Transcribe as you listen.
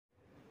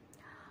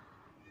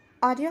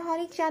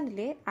অডিওহলিক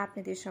চ্যানেলে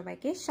আপনাদের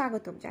সবাইকে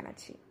স্বাগতম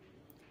জানাচ্ছি।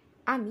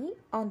 আমি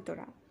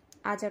অন্তরা।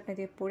 আজ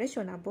আপনাদের পড়ে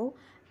শোনাবো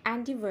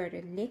অ্যান্ডি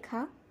ওয়্যারের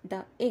লেখা দ্য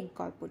এগ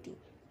গল্পটি।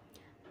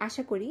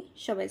 আশা করি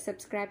সবাই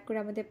সাবস্ক্রাইব করে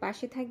আমাদের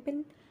পাশে থাকবেন,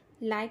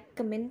 লাইক,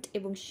 কমেন্ট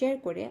এবং শেয়ার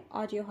করে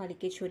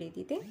অডিওহলিকে ছড়িয়ে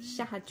দিতে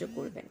সাহায্য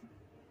করবেন।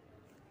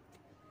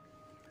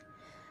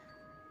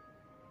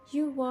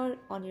 You were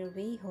on your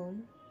way home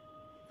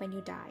when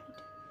you died.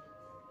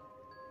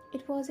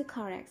 It was a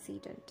car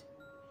accident.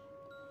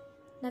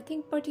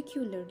 Nothing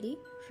particularly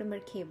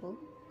remarkable,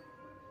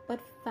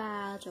 but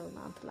fatal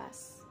nonetheless.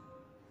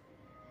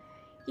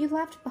 You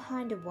left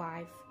behind a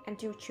wife and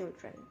 2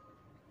 children.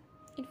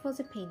 It was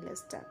a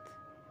painless death.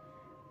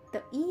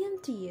 The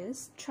EMTs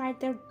tried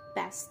their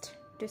best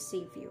to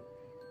save you,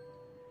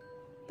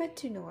 but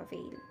to no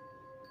avail.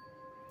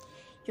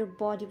 Your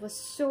body was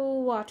so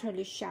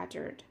utterly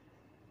shattered.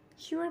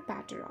 You are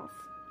better off,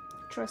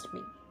 trust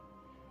me.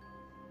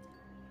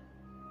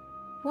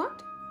 What?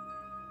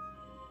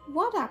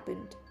 What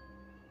happened?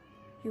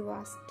 You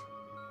asked.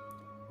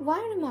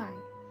 Where am I?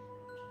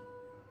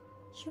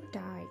 You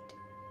died,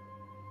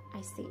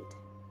 I said.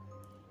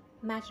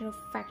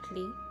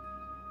 Matter-of-factly,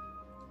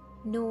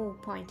 no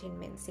point in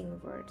mincing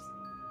words.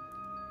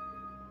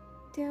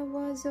 There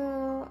was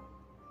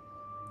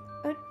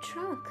a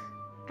truck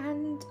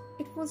and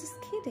it was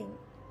skidding.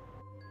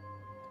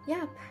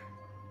 Yep,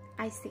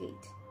 I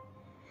said.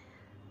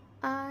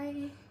 I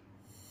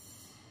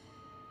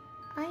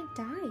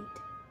died.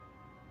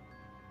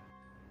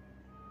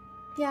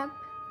 Yep,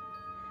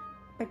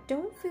 but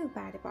don't feel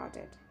bad about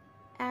it.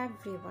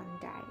 Everyone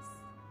dies,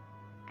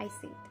 I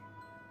said.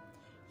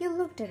 You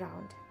looked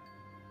around.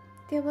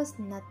 There was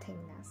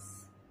nothingness,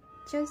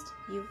 just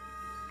you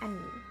and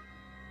me.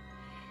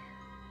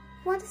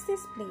 What is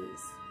this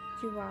place?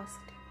 You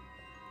asked.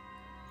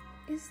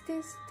 Is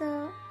this the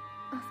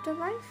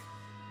afterlife?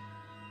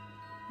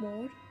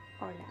 More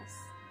or less,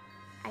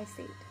 I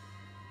said.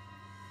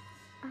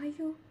 Are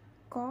you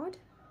God?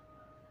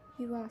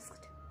 You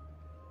asked.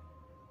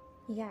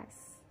 Yes,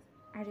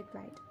 I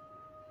replied.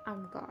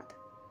 I'm God.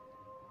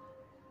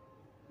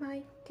 My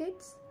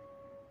kids?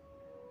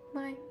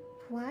 My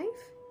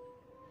wife?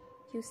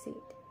 You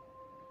said.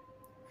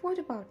 What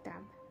about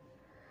them?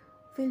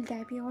 Will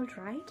they be all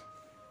right?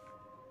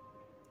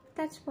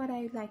 That's what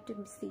I'd like to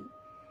see,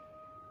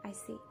 I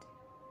said.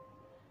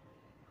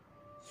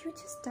 You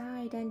just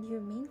died and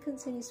your main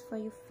concern is for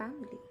your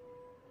family.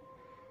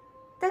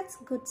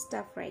 That's good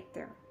stuff right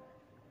there.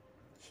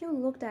 You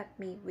looked at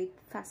me with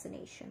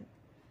fascination.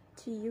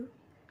 To you,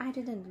 I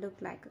didn't look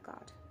like a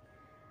god.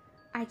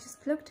 I just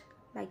looked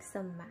like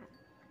some man,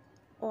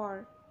 or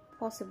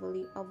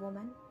possibly a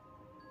woman.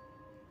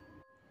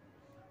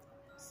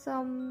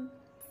 Some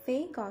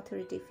vague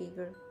authority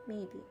figure,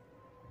 maybe.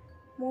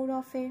 More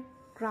of a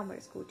grammar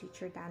school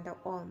teacher than the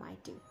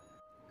Almighty.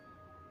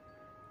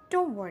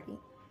 Don't worry,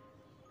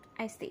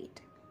 I said.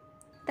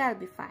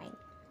 They'll be fine.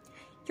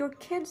 Your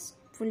kids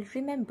will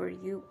remember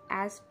you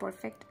as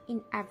perfect in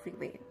every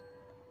way.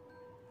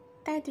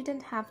 They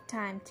didn't have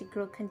time to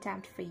grow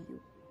contempt for you.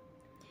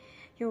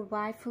 Your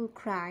wife will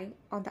cry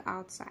on the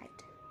outside,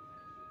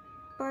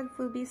 but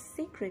will be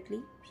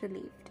secretly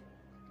relieved.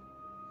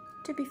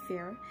 To be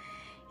fair,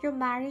 your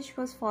marriage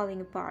was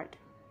falling apart.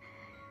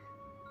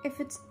 If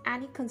it's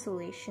any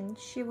consolation,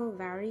 she will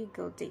be very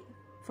guilty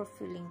for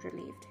feeling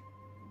relieved.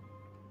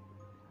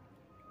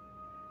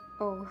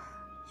 Oh,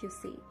 you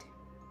said.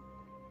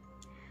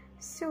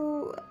 So,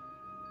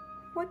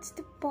 what's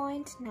the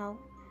point now?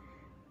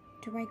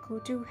 Do I go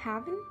to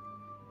heaven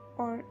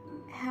or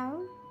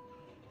hell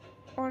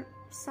or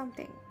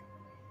something?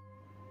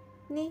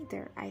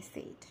 Neither, I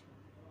said.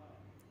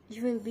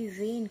 You will be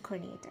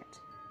reincarnated.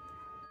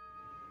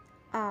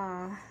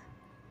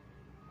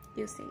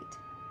 You said.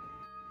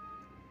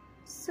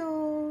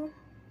 So,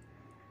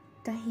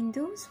 the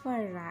Hindus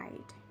were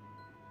right.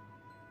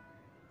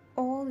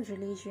 All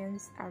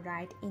religions are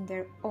right in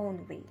their own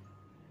way,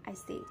 I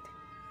said.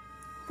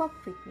 Walk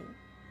with me.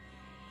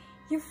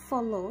 You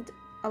followed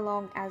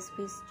along as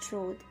we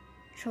strode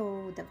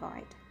through the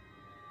void.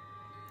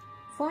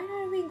 Where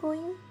are we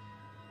going?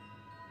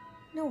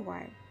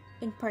 Nowhere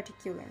in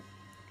particular,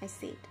 I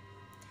said.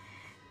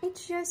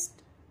 It's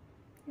just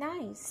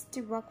nice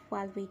to walk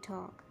while we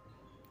talk.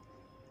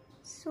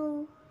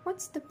 So,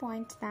 what's the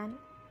point then?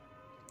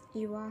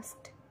 You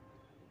asked.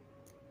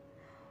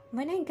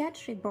 When I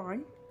get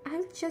reborn,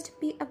 I'll just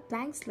be a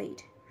blank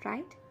slate,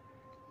 right?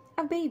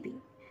 A baby.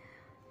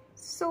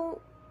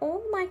 So,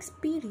 all my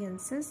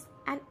experiences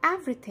and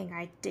everything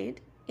I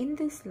did in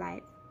this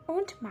life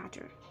won't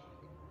matter.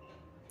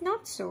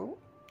 Not so,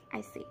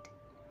 I said.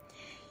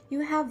 You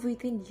have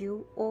within you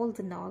all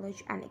the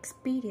knowledge and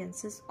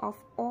experiences of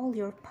all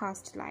your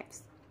past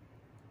lives.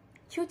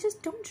 You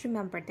just don't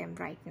remember them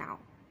right now.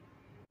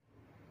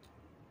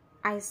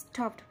 I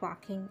stopped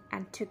walking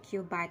and took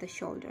you by the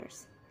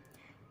shoulders.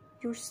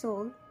 Your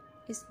soul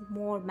is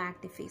more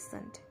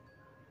magnificent,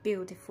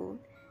 beautiful,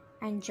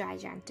 and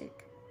gigantic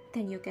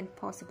than you can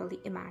possibly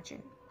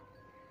imagine.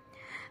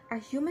 A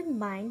human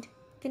mind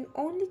can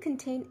only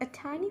contain a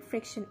tiny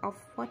fraction of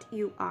what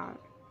you are.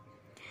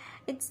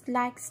 It's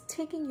like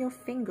sticking your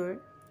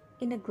finger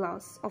in a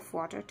glass of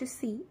water to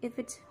see if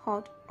it's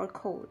hot or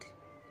cold.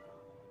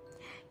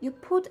 You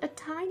put a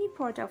tiny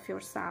part of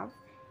yourself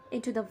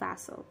into the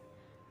vessel,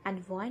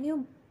 and when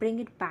you bring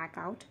it back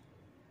out,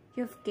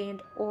 you've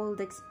gained all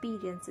the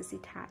experiences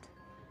it had.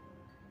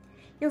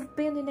 You've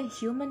been in a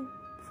human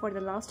for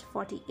the last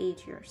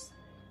 48 years.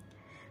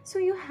 So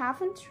you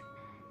haven't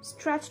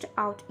stretched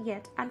out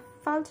yet and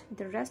felt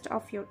the rest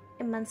of your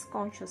immense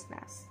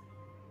consciousness.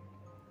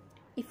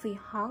 If we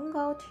hung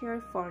out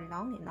here for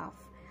long enough,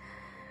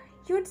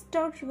 you'd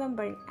start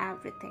remembering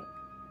everything.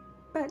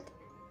 But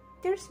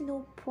there's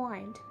no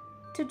point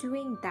to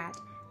doing that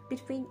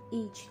between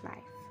each life.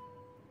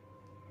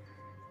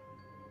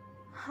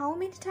 How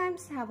many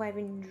times have I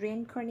been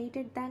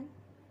reincarnated then?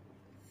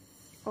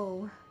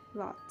 Oh,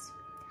 lots.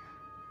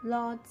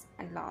 Lots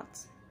and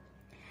lots.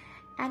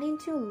 And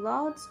into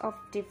lots of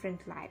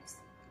different lives,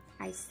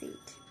 I said.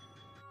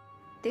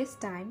 This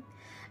time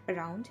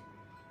around,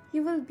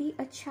 you will be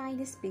a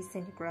Chinese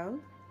peasant girl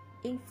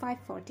in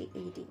 540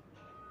 AD.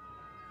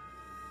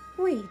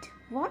 Wait,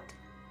 what?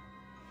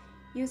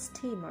 You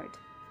stammered.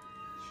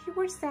 You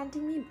were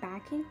sending me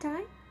back in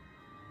time?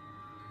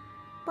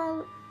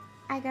 Well,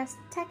 I guess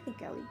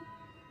technically,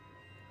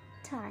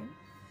 time,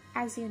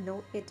 as you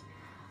know it,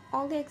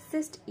 only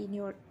exists in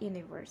your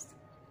universe.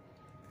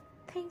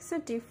 Things are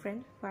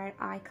different where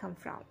I come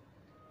from.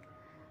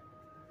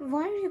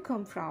 Where you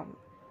come from?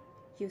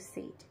 You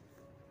said.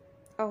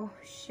 Oh,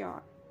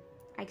 sure,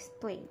 I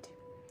explained.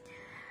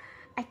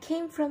 I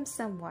came from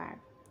somewhere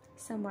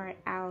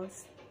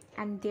else,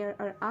 and there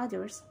are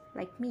others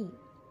like me.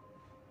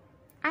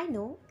 I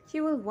know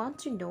you will want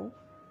to know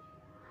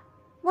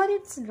what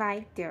it's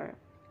like there,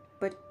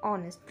 but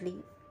honestly,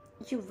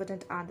 you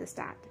wouldn't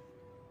understand.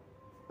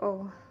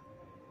 Oh,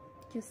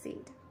 you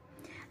said,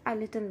 a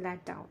little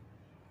let down.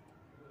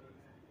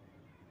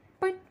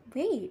 But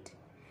wait,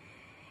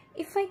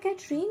 if I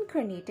get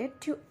reincarnated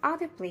to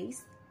other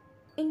place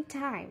in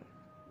time,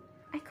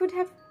 I could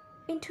have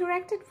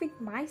interacted with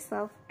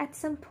myself at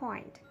some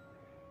point.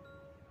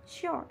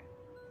 Sure,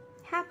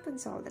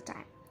 happens all the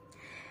time.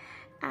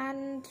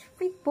 And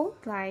with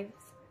both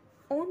lives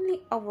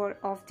only aware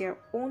of their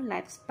own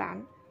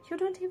lifespan, you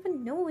don't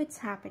even know it's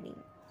happening.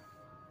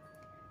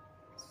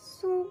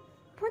 So,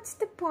 what's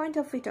the point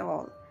of it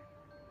all?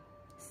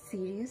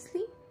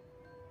 Seriously?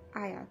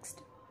 I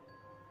asked.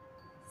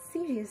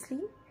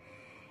 Seriously?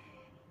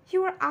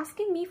 You are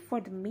asking me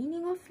for the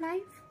meaning of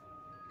life?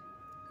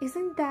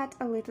 Isn't that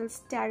a little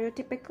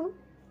stereotypical?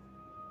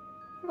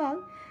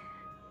 Well,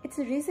 it's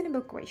a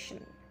reasonable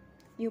question.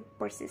 You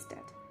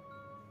persisted.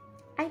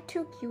 I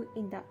took you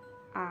in the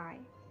eye.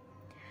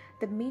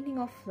 The meaning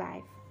of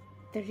life,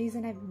 the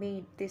reason I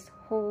made this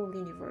whole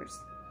universe,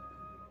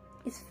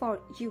 is for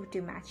you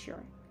to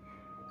mature.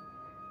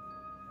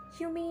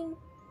 You mean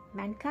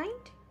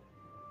mankind?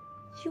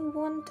 You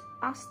want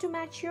us to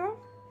mature?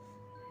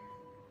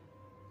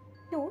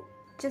 No,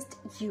 just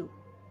you.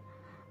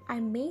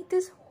 I made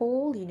this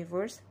whole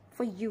universe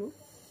for you.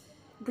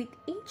 With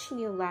each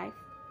new life,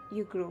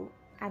 you grew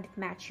and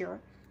matured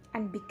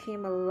and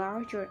became a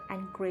larger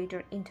and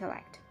greater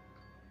intellect.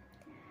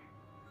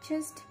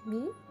 Just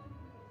me?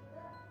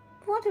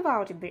 What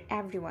about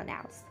everyone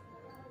else?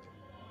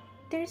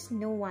 There's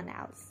no one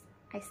else,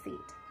 I said.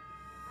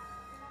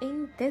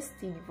 In this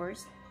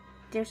universe,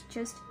 there's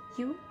just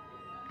you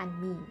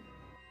and me.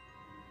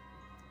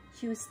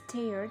 You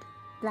stared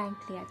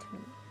blankly at me.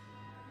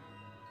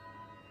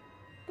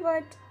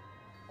 But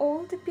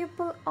all the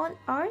people on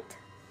earth?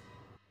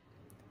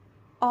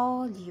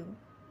 All you.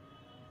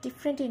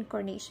 Different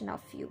incarnation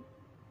of you.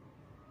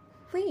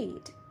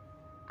 Wait,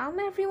 I'm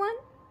everyone?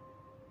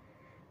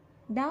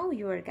 Now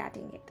you are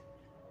getting it,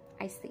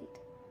 I said,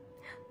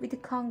 with a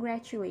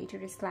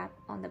congratulatory slap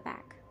on the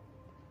back.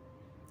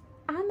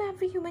 I'm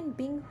every human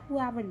being who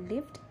ever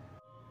lived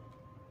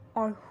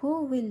or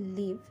who will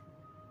live.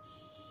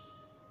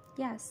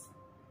 Yes.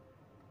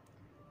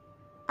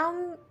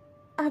 I'm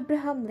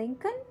Abraham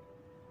Lincoln?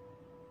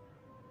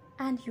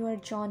 And you are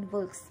John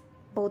Wilkes,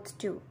 both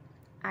too,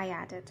 I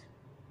added.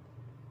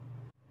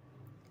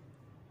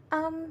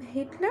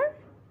 Hitler?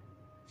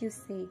 You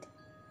said,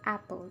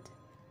 appled.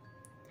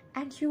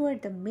 And you were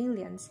the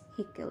millions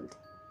he killed.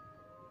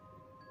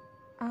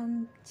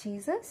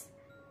 Jesus?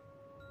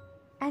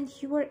 And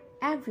you were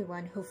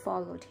everyone who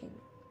followed him.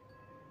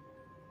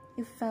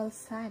 You fell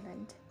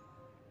silent.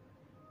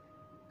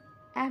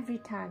 Every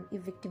time you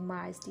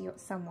victimized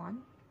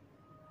someone,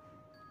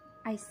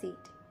 I said,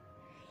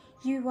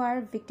 you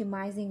are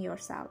victimizing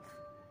yourself.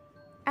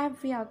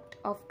 Every act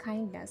of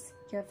kindness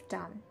you have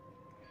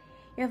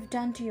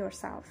done to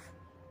yourself.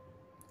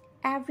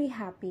 Every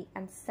happy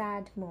and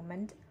sad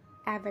moment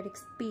ever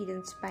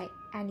experienced by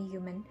any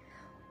human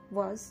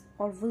was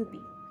or will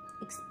be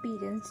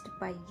experienced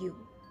by you.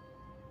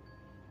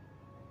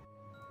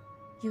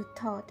 You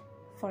thought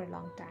for a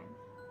long time.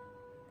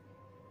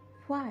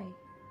 Why?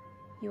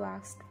 You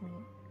asked me.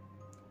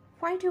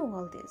 Why do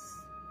all this?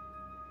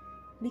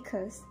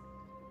 Because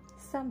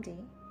Someday,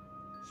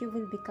 you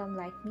will become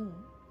like me,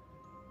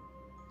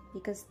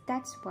 because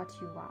that's what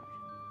you are.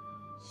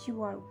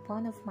 You are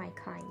one of my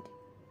kind.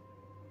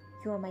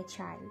 You are my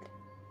child.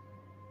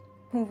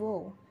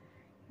 Whoa,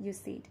 you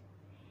said.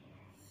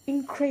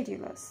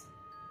 Incredulous.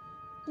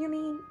 You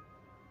mean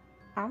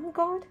I'm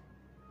God?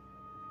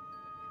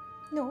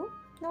 No,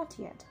 not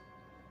yet.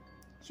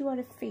 You are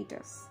a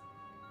fetus.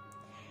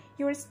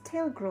 You are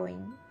still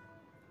growing.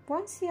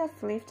 Once you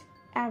have lived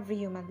every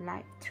human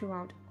life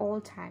throughout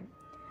all time,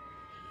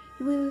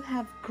 you will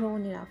have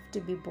grown enough to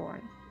be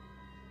born.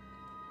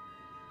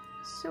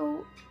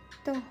 So,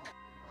 the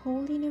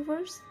whole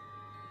universe?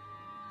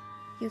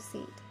 You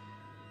said.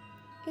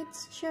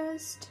 It's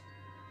just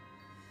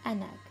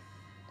an egg,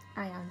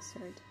 I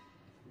answered.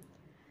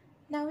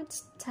 Now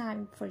it's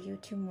time for you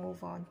to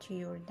move on to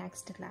your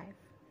next life,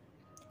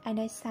 and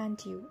I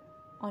sent you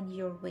on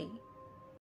your way.